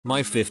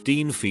My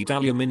 15 feet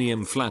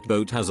aluminium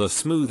flatboat has a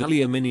smooth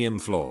aluminium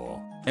floor.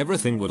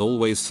 Everything would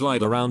always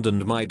slide around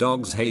and my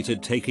dogs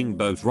hated taking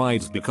boat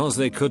rides because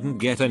they couldn't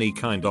get any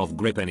kind of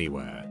grip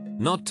anywhere.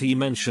 Not to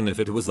mention if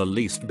it was the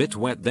least bit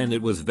wet then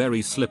it was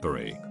very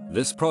slippery.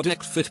 This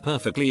product fit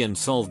perfectly and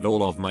solved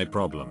all of my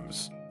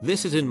problems.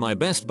 This is in my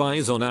best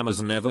buys on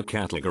Amazon ever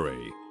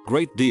category.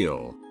 Great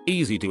deal,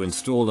 easy to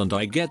install and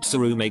I get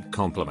to make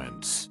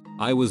compliments.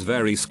 I was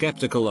very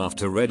skeptical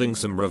after reading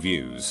some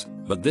reviews,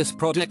 but this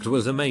product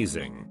was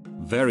amazing.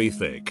 Very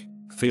thick,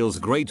 feels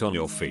great on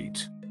your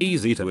feet,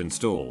 easy to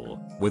install,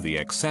 with the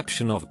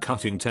exception of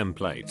cutting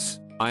templates.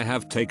 I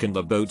have taken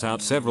the boat out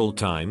several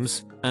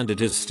times, and it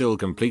is still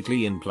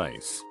completely in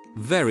place.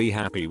 Very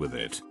happy with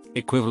it.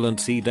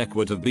 Equivalent deck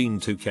would have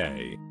been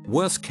 $2K.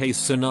 Worst case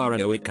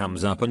scenario it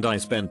comes up and I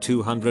spend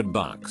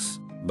 $200.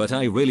 But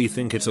I really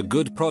think it's a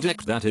good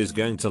product that is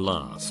going to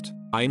last.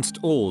 I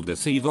installed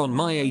adhesive on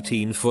my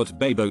 18-foot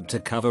bay boat to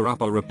cover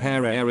up a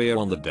repair area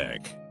on the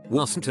deck.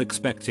 Wasn't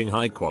expecting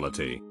high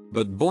quality,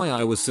 but boy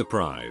I was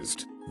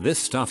surprised. This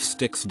stuff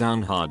sticks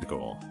down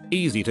hardcore.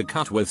 Easy to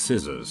cut with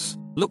scissors.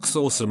 Looks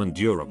awesome and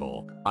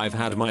durable. I've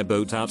had my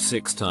boat out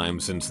 6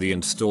 times since the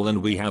install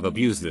and we have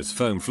abused this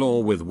foam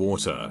floor with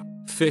water,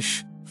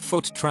 fish,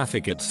 foot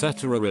traffic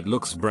etc. It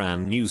looks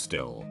brand new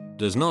still.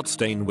 Does not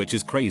stain, which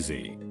is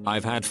crazy.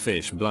 I've had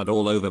fish blood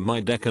all over my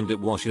deck and it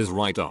washes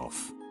right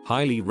off.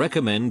 Highly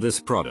recommend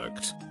this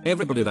product.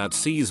 Everybody that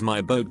sees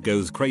my boat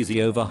goes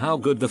crazy over how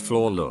good the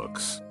floor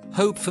looks.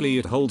 Hopefully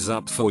it holds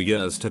up for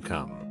years to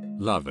come.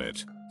 Love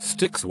it.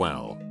 Sticks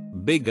well.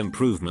 Big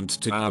improvement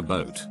to our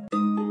boat.